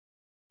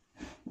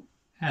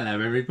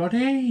Hello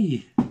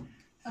everybody!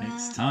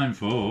 It's time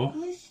for...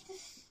 Mr.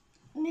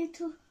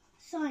 Little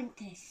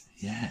Scientist.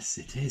 Yes,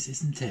 it is,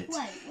 isn't it?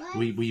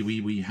 Wait.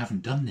 We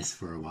haven't done this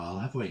for a while,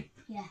 have we?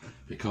 Yeah.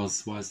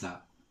 Because, why is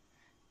that?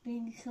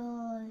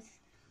 Because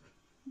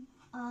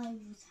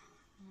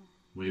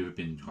We've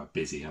been quite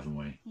busy, haven't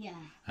we? Yeah.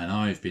 And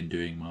I've been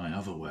doing my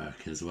other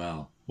work as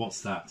well.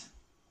 What's that?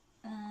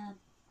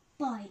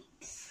 Bikes.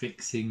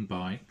 Fixing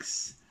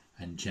bikes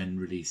and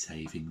generally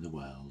saving the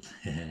world.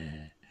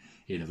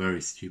 In a very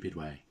stupid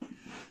way.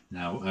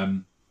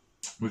 Now,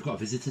 we've got a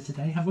visitor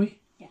today, have we?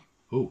 Yeah.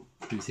 Oh,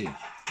 who's here?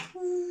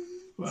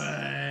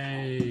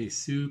 Way,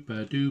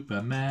 super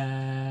duper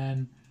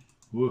man.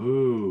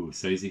 Woohoo!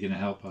 So is he going to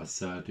help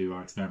us do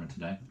our experiment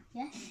today?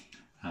 Yes.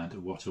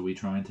 And what are we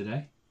trying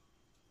today?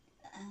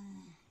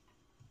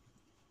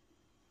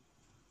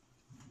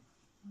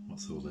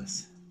 What's all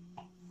this?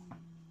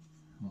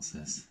 What's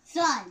this?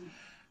 Slime.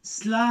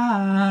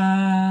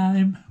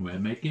 Slime! We're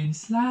making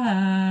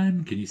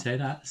slime. Can you say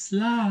that?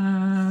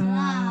 Slime.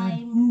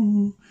 Slime.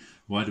 Ooh.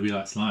 Why do we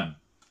like slime?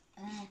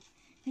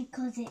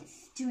 Because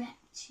it's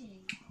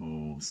stretchy.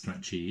 Oh,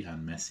 stretchy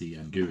and messy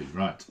and gooey.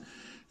 Right.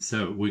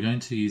 So we're going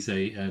to use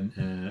a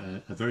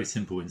very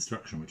simple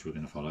instruction which we're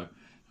going to follow.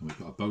 And we've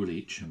got a bowl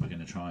each and we're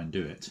going to try and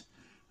do it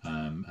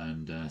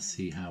and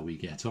see how we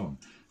get on.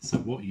 So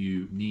what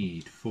you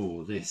need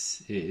for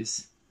this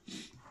is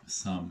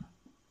some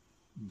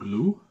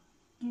glue.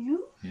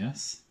 Glue?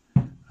 Yes.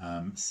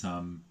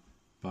 Some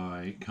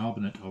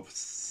bicarbonate of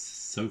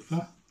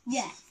soda.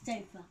 Yes,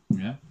 sofa.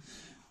 Yeah.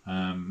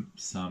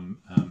 Some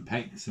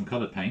paint, some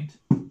coloured paint,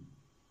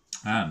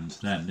 and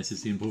then this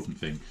is the important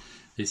thing.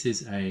 This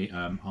is a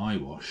eye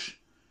wash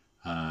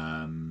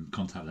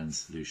contact lens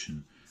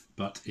solution,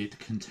 but it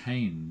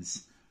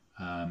contains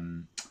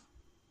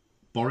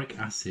boric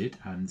acid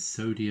and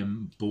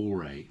sodium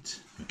borate.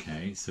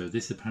 Okay, so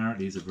this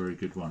apparently is a very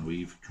good one.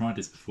 We've tried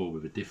this before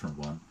with a different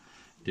one.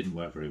 Didn't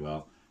work very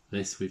well.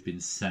 This we've been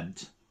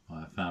sent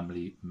by a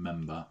family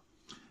member.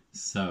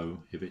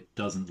 So if it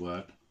doesn't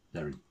work,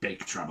 they're in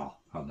big trouble,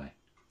 aren't they?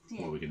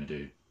 Yeah. What are we going to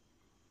do?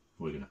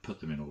 We're going to put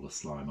them in all the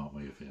slime, aren't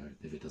we, if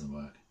it doesn't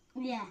work?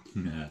 Yeah.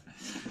 Yeah.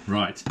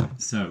 Right,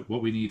 so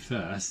what we need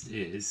first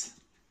is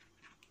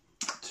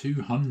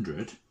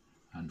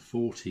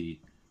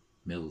 240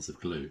 mils of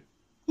glue.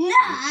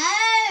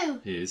 No!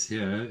 Is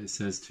here, it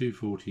says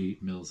 240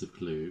 mils of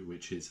glue,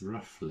 which is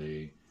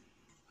roughly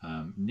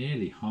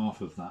nearly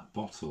half of that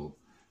bottle.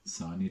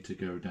 So I need to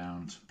go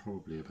down to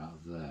probably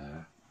about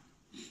there.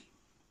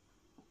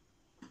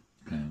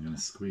 Okay, I'm going to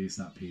squeeze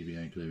that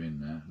PVA glue in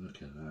there.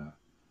 Look at that.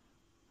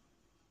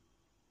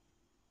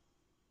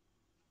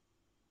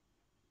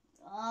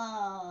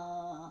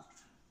 Oh.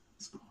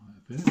 That's quite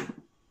a bit.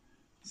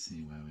 Let's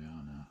see where we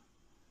are now.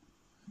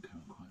 I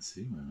can't quite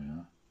see where we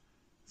are.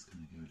 It's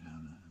going to go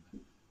down a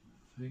bit,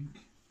 I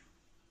think.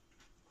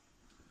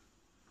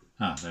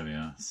 Ah, there we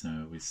are.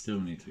 So we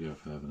still need to go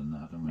further than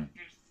that, don't we?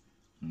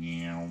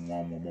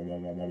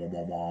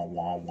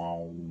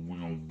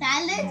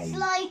 That looks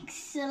like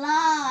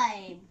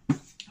slime.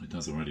 It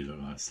does already look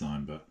like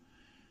slime, but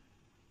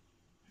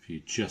if you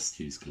just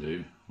use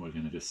glue, we're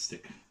going to just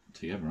stick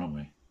together, aren't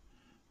we?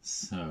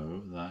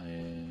 So that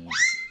is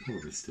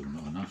probably still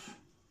not enough.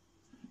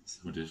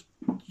 So we'll just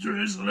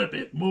drizzle a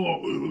bit more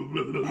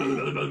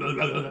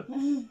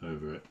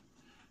over it.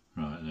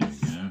 Right, there we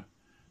go.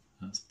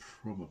 That's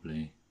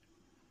probably...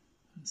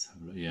 Let's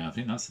have a look. Yeah, I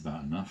think that's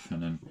about enough.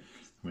 And then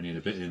we need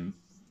a bit in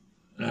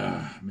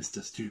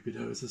Mr.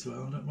 Stupidos as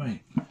well, don't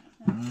we?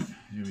 Right,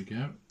 here we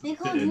go.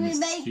 Because we're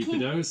making...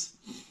 Stupidos.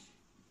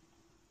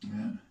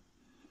 Yeah.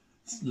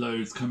 It's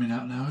loads coming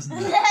out now, isn't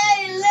there? No,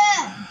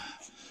 look!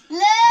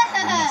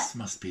 Look!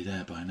 Must be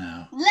there by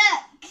now.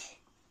 Look!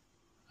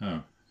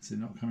 Oh, is it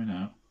not coming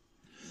out?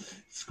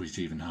 Squeeze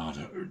even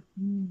harder.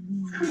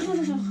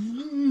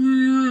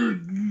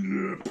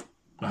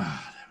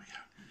 Ah, there we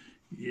go.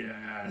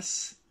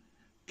 Yes.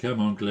 Come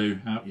on, glue.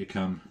 Out you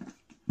come.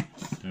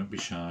 Don't be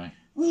shy.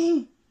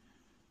 There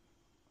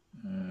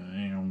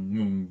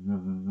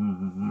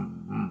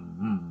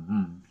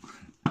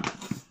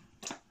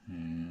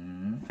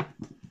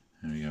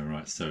we go.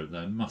 Right, so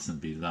there mustn't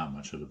be that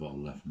much of the bottle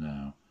left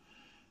now.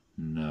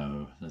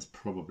 No, there's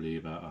probably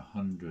about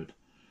 100.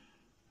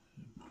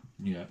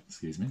 Yeah,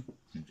 excuse me.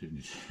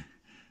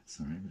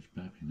 Sorry, I was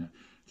burping there.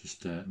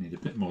 Just need a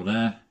bit more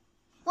there.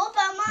 What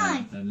about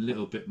mine? And a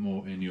little bit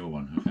more in your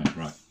one. Okay,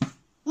 right.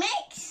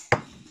 Mix.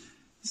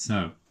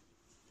 So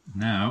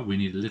now we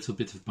need a little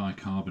bit of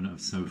bicarbonate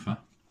of soda.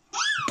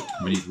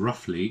 We need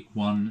roughly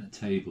 1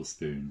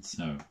 tablespoon.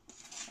 So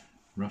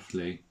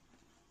roughly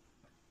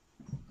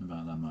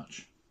about that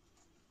much.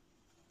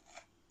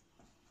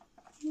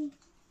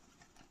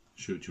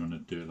 Should you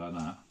want to do it like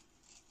that?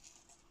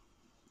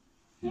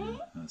 Yeah,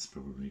 that's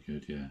probably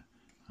good, yeah.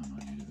 I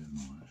might need a bit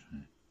more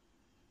actually.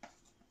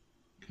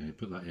 Okay,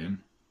 put that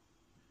in.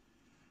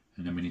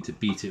 And then we need to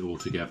beat it all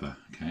together,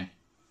 okay?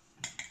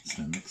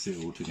 So mix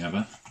it all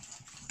together.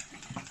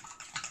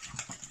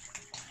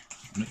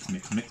 Mix,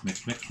 mix, mix,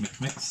 mix, mix,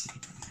 mix, mix.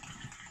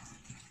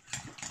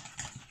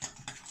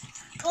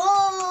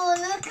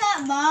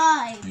 at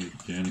mine. You're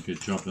doing a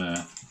good job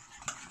there.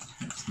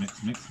 Mix,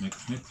 mix, mix,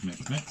 mix, mix,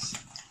 mix, mix.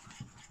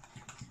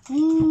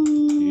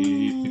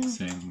 Keep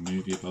mixing.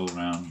 Move your bowl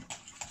round.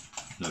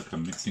 Look,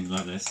 I'm mixing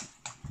like this.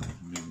 I'm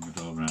moving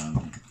the bowl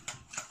round.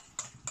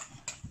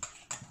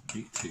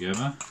 Beat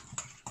together.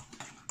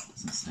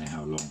 Doesn't say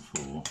how long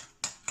for,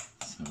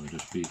 so we'll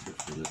just beat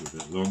it for a little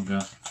bit longer.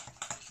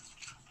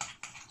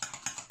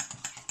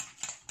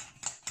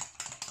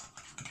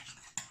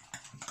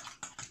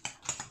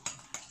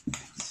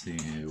 See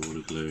here, all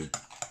the glue.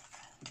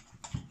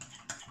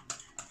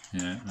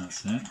 Yeah,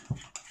 that's it.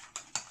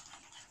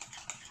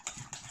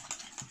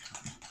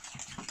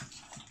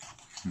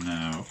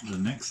 Now, the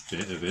next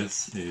bit of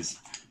this is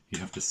you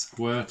have to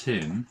squirt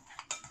in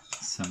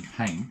some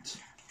paint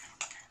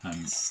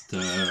and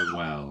stir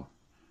well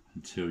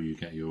until you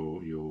get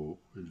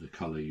the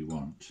colour you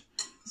want.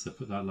 So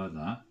put that like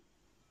that.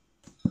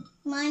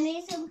 Mine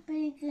isn't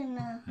big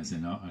enough. Is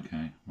it not?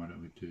 Okay, why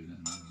don't we do that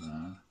like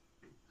that?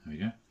 There we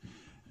go.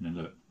 And then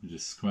look, you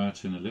just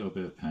squirt in a little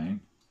bit of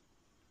paint.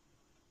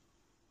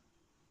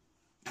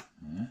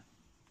 There.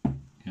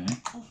 Okay.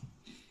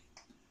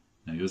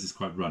 Now yours is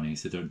quite runny,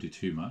 so don't do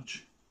too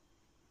much.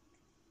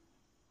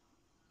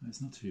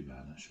 It's not too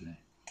bad actually.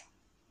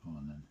 Go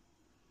on then.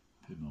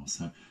 A bit more.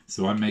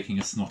 So I'm making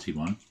a snotty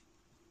one.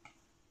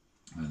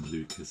 And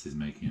Lucas is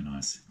making a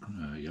nice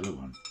yellow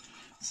one.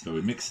 So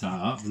we mix that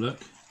up, look.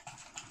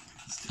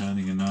 It's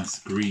turning a nice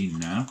green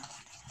now.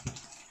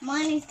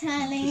 Mine is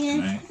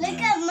turning look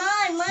at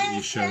mine. Mine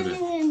is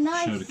turning a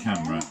nice show the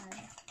camera.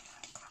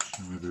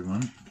 Show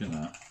everyone. Look at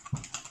that.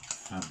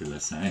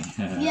 Fabulous, eh?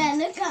 Yeah,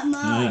 look at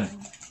mine.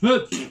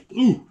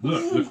 Ooh,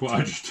 look what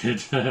I just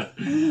did.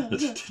 I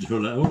just did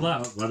all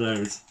that up my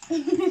nose.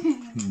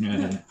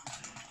 Yeah.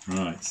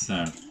 Right,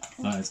 so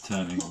that is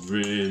turning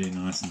really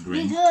nice and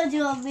green. Because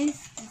you're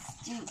Mr.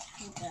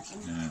 Stupid.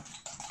 Yeah.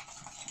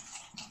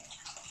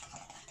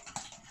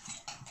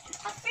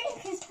 I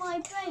think it's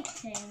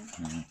vibrating.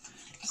 Yeah.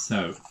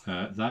 So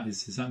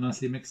is that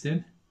nicely mixed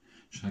in?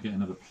 Should I get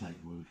another plate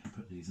where we can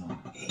put these on?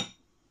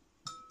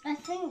 I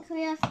think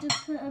we have to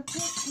put a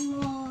bit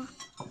more.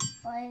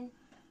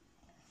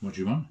 What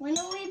do you want? When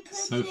are we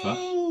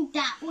putting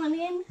that one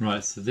in?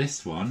 Right, so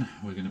this one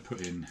we're going to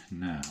put in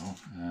now,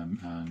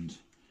 and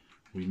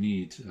we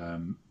need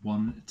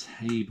 1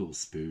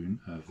 tablespoon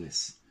of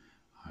this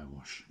eye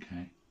wash.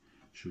 Okay,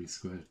 should we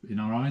square it in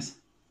our eyes?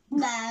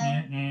 No.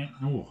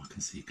 Oh, I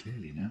can see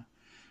clearly now.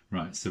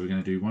 Right, so we're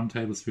going to do 1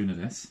 tablespoon of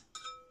this.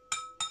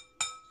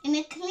 In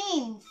a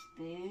clean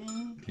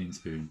spoon. Clean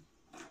spoon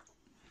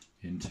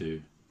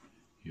into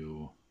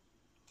your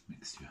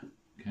mixture.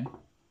 Okay.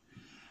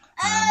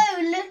 Oh,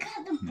 look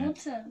at the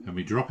bottom. And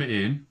we drop it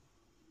in,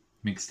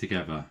 mix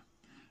together,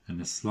 and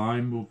the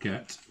slime will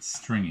get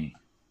stringy.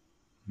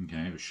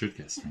 Okay, it should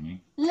get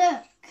stringy.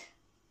 Look.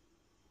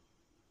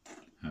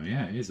 Oh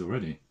yeah, it is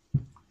already.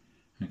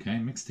 Okay,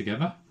 mix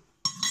together.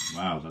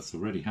 Wow, that's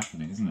already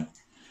happening, isn't it?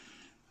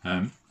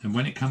 And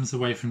when it comes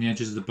away from the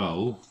edges of the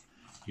bowl,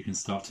 you can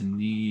start to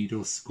knead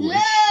or squish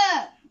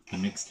the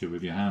mixture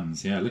with your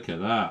hands. Yeah, look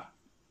at that.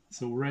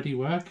 It's already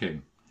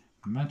working.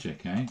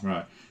 Magic, eh?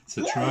 Right.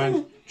 So try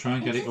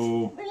and get it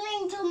all.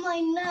 Linked on my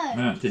nose.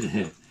 Ah, did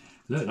it?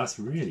 Look, that's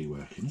really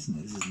working, isn't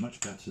it? This is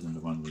much better than the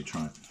one we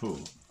tried before.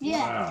 Yeah.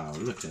 Wow,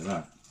 look at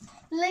that.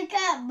 Look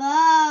at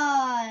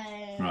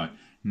mine. Right.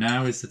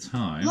 Now is the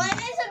time. Mine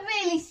isn't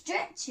really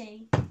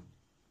stretchy.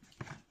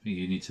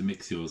 You need to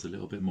mix yours a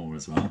little bit more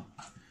as well.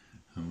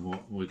 And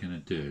what we're going to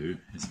do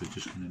is we're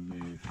just going to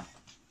move.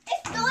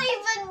 It's not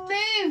even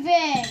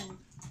moving.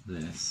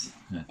 This.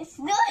 Yeah. It's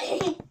not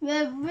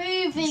even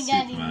moving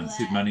anywhere.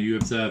 Superman, are you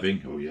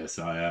observing? Oh yes,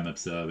 I am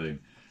observing.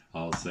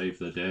 I'll save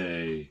the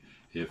day.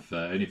 If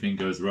anything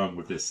goes wrong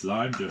with this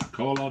slime, just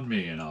call on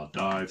me and I'll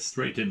dive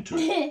straight into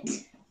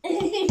it.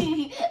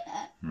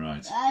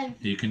 Right.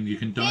 You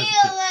can dive.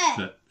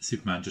 But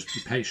Superman, just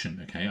be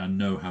patient, okay? I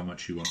know how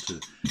much you want to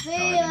dive into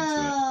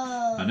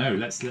it. I know.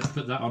 Let's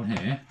put that on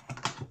here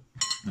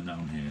and that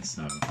on here.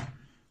 So,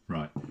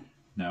 right.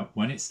 Now,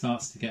 when it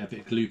starts to get a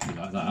bit gloopy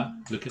like that,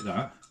 look at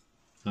that.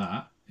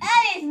 That.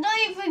 Hey, it's not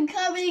even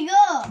coming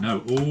up.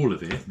 No, all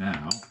of it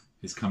now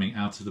is coming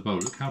out of the bowl.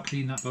 Look how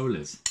clean that bowl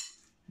is.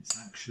 It's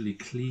actually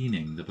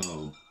cleaning the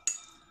bowl.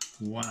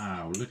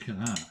 Wow, look at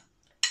that.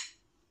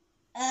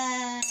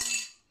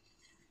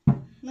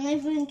 Not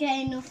even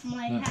getting off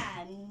my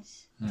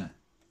hands. Yeah.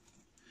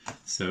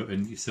 So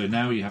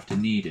now you have to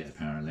knead it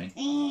apparently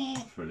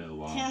for a little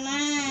while. Come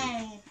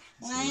on.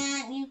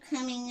 Why aren't you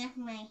coming off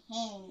my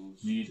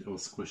hands? Knead or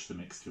squish the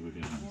mixture with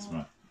your hands,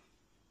 right?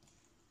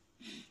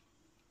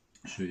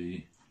 Should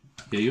we?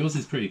 Yeah, yours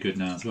is pretty good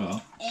now as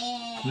well.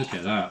 Look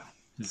at that.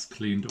 It's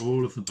cleaned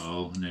all of the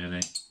bowl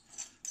nearly.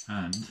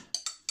 And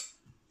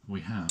we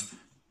have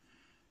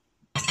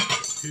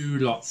 2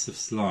 lots of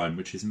slime,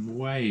 which is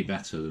way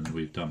better than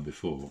we've done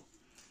before.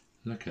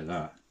 Look at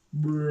that.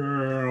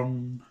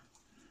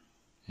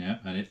 Yeah,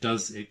 and it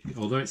does,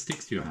 although it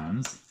sticks to your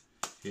hands,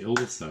 it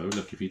also,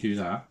 look, if you do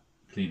that,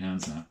 clean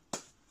hands now.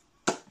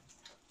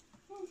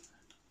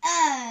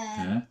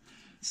 Yeah.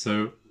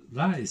 So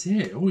that is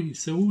it.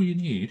 So all you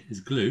need is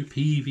glue,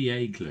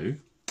 PVA glue.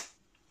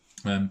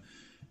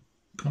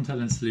 Contact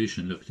lens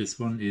solution. Look, this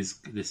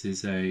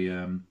is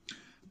a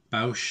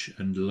Bausch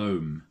and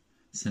Lomb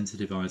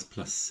Sensitive Eyes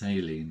Plus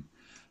Saline.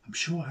 I'm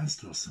sure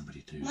Astor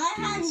somebody do. My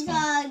hands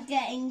are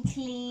getting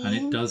clean. And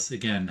it does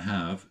again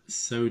have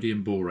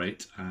sodium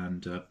borate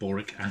and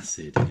boric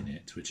acid in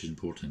it, which is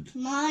important.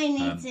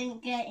 Mine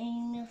isn't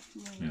getting enough.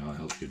 Yeah, I'll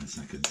help you in a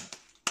second.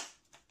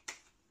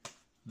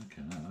 Look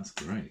at that, that's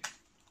great.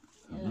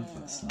 I love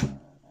that slime.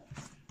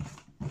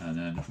 And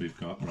then we've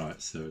got,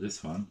 right, so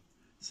this one.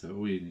 So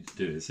all you need to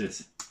do is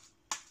this.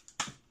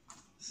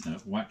 So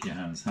whack your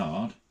hands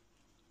hard.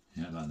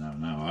 Yeah, like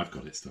now I've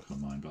got it stuck on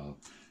mine, but I'll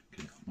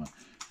get it off mine.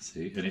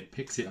 See, and it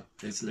picks it up.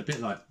 It's a bit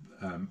like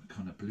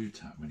kind of blue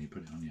tack when you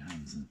put it on your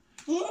hands, and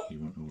you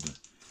want all the.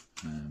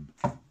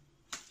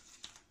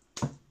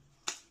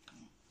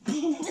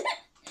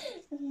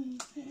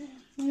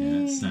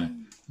 Yeah, so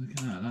look at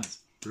that. That's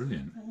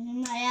brilliant.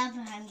 My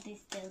other hand is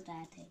still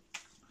dirty.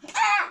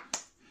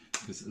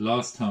 Because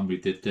last time we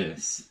did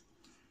this,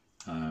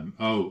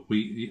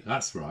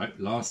 that's right.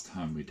 Last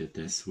time we did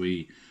this,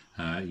 we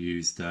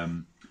used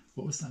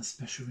what was that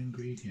special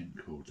ingredient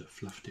called that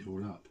fluffed it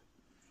all up?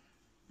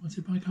 Was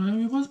it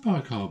bicarbonate? It was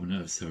bicarbonate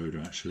of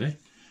soda actually,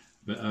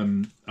 but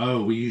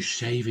we used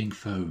shaving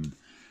foam,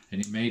 and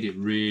it made it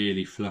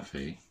really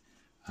fluffy,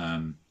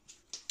 and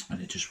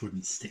it just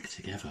wouldn't stick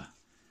together.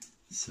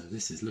 So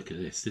look at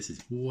this. This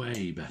is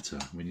way better.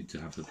 We need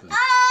to have a pop.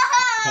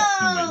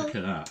 Don't we? Look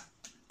at that.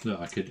 Look,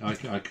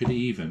 I could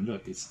even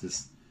look. It's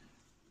just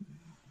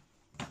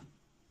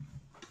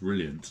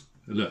brilliant.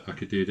 Look, I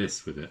could do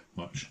this with it.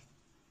 Watch.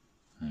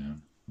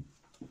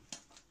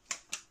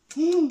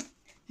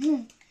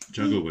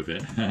 Juggle with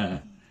it.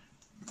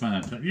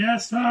 Fantastic.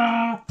 Yes,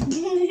 sir!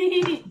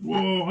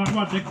 Whoa, I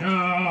want to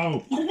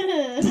go!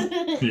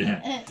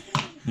 Yeah.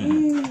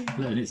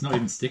 Look, and it's not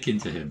even sticking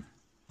to him.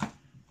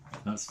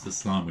 That's the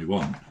slime we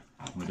want.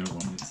 We don't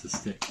want it to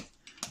stick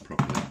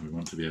properly. We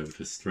want to be able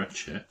to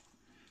stretch it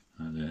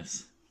like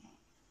this.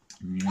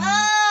 Look.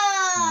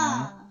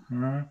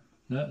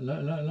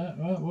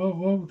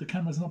 Whoa, the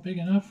camera's not big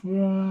enough.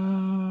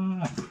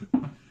 Whoa.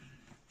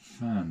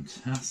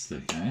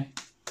 Fantastic, eh?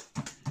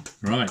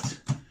 Right,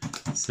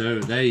 so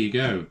there you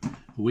go.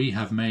 We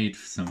have made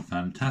some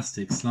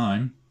fantastic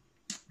slime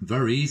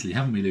very easily,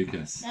 haven't we,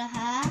 Lucas?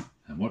 Uh-huh.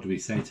 And what do we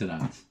say to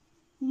that?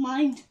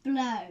 Mind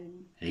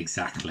blown.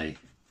 Exactly.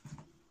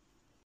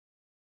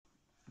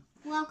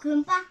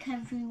 Welcome back,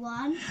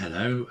 everyone.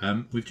 Hello.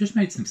 We've just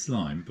made some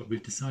slime, but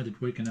we've decided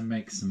we're going to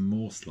make some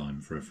more slime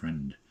for a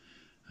friend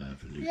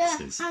of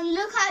Lucas's. Yeah, and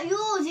look at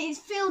yours. It's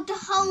filled the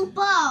whole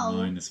bowl.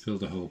 Mine has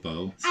filled the whole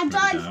bowl. And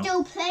I'm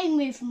still playing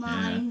with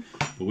mine.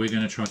 Yeah. But we're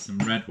going to try some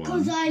red one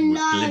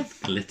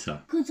with glitter.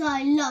 Because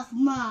I love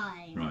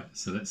mine. Right,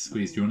 so let's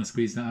squeeze. Do you want to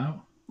squeeze that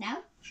out?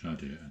 No. Shall I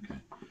do it? Okay.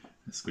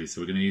 Let's squeeze.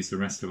 So we're going to use the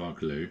rest of our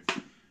glue. We're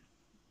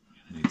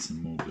going to need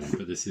some more glue.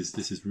 But this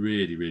is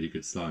really, really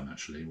good slime,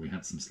 actually. We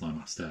had some slime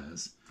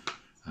upstairs.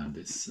 And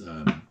it's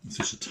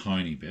just a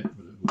tiny bit.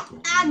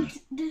 And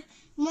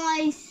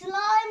my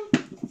slime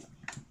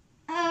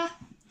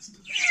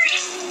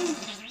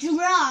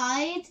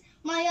dried.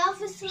 My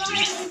other slime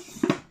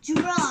is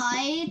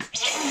dried,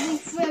 and we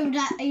throw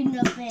that in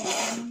the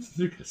bin.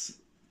 Lucas.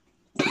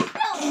 That's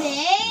not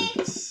me.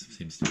 Lucas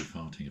seems to be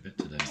farting a bit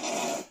today.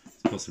 It's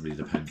possibly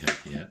the pancake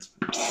yet.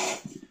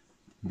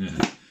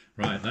 Yeah.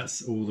 Right,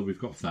 that's all that we've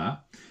got for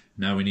that.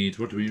 Now we need,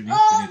 what do we need?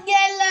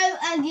 Yellow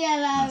and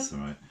yellow. That's all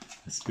right.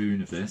 A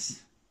spoon of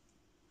this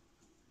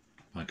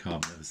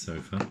bicarbonate of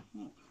soda.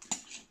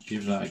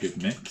 Give that a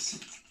good mix.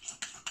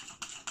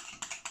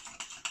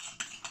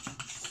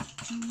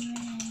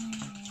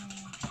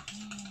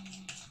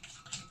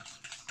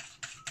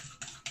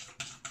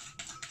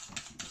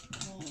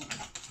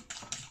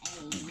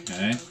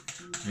 Okay,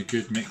 a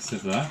good mix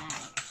of that.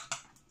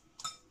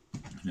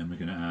 And then we're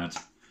going to add, do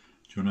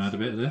you want to add a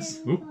bit of this?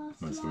 Oh,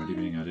 it's already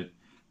being added.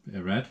 A bit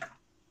of red.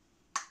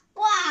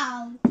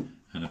 Wow.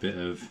 And a bit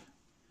of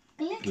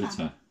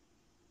glitter.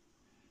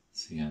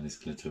 See how this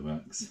glitter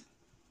works.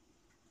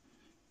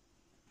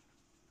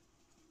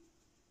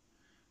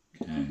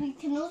 Okay. We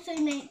can also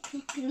make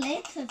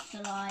glitter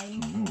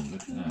slime. Oh,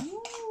 look at that.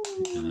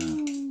 Look at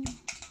that.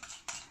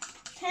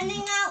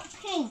 Turning out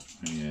pink.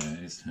 Oh, yeah,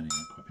 it is turning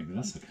out quite pink, but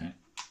that's okay.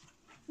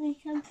 We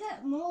can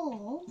put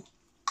more.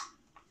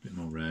 A bit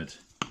more red,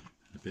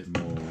 a bit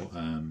more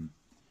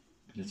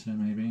glitter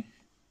maybe.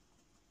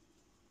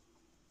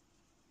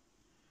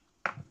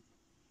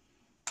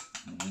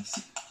 Like this.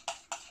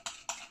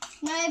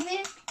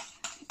 Maybe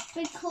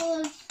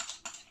because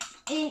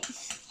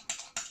it's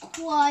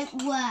quite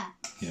wet.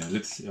 Yeah, it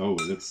looks,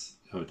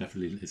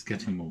 definitely, it's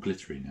getting more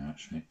glittery now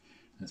actually.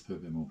 Let's put a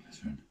bit more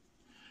glitter in.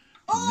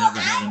 Oh,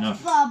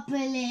 and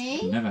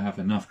bubbly. Never have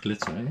enough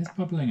glitter. It's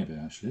bubbling a bit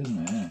actually,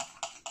 isn't it? Yeah.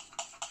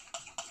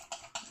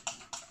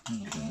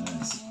 Look at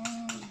this.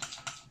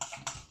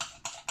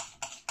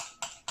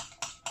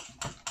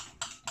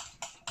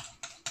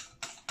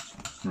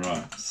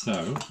 Right,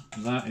 so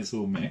that is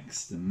all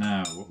mixed, and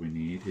now what we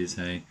need is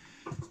a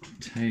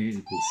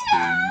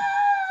tablespoon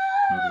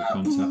of the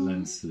contact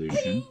lens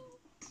solution.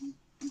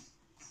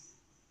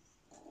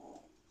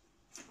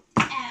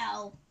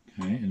 Ow.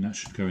 Okay, and that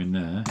should go in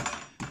there.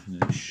 And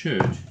then it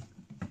should,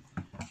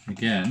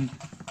 again,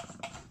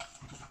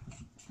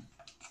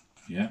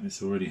 yeah,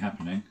 it's already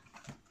happening.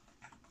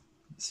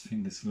 Let's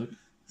fingers look.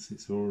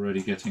 It's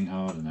already getting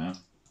harder now.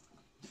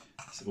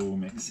 It's all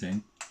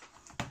mixing.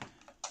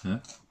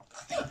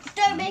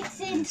 Don't mix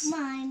into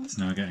mine. It's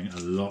now getting a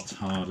lot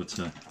harder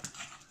to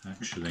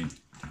actually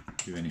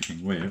do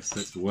anything with, so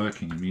it's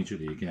working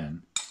immediately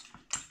again.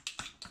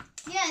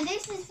 Yeah,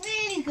 this is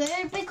really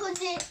good because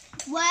it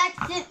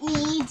works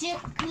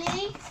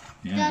immediately,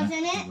 Yeah,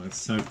 doesn't it? It works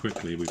so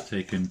quickly. We've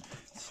taken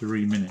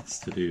 3 minutes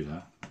to do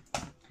that.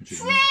 Which is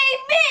 3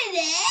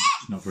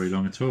 minutes? not very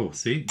long at all.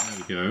 See, there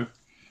we go.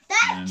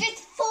 That's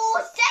just 4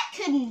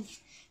 seconds.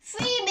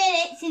 3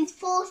 minutes is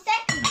 4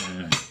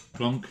 seconds.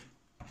 Plonk.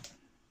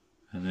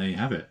 And there you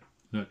have it.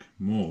 Look,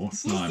 more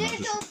slime. You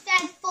should have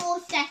said 4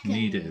 seconds.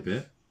 Knead it a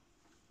bit.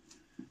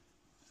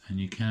 And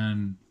you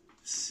can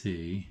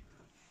see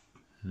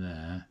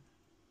there.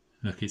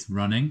 Look, it's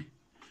running.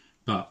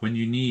 But when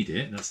you knead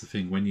it, that's the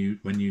thing. When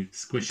you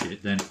squish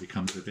it, then it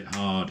becomes a bit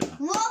harder.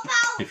 What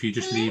about If you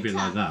just leave it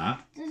like that,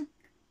 The-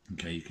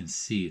 okay, you can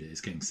see that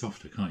it's getting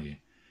softer, can't you?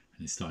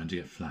 And it's starting to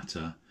get flatter,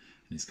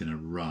 and it's going to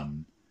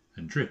run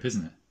and drip,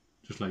 isn't it?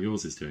 Just like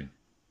yours is doing.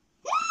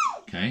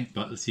 Okay,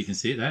 but so you can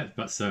see it there.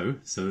 But so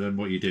then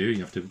what you do, you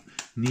have to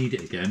knead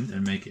it again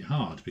and make it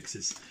hard because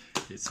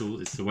it's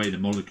the way the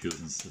molecules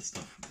and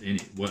stuff in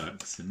it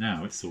works. And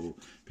now it's all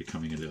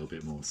becoming a little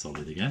bit more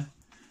solid again.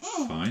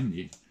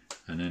 Fine.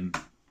 And then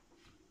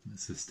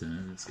let's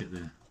get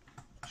the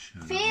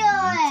shadow Feel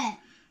on there. it.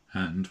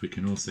 And we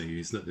can also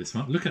use this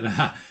one. Look at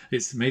that.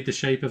 It's made the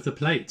shape of the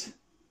plate.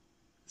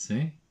 See?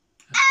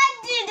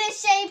 And in the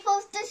shape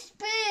of the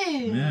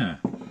spoon. Yeah.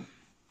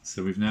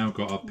 So we've now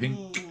got our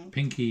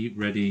pinky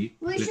ready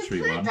We should glittery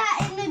put one.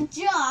 that in a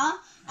jar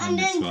and And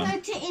this then one.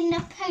 put it in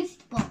the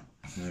post box.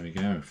 There we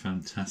go.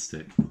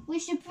 Fantastic. We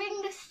should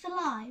bring the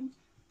slime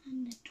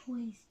and the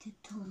toys to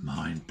Tom.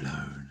 Mind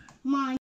blown. Mine.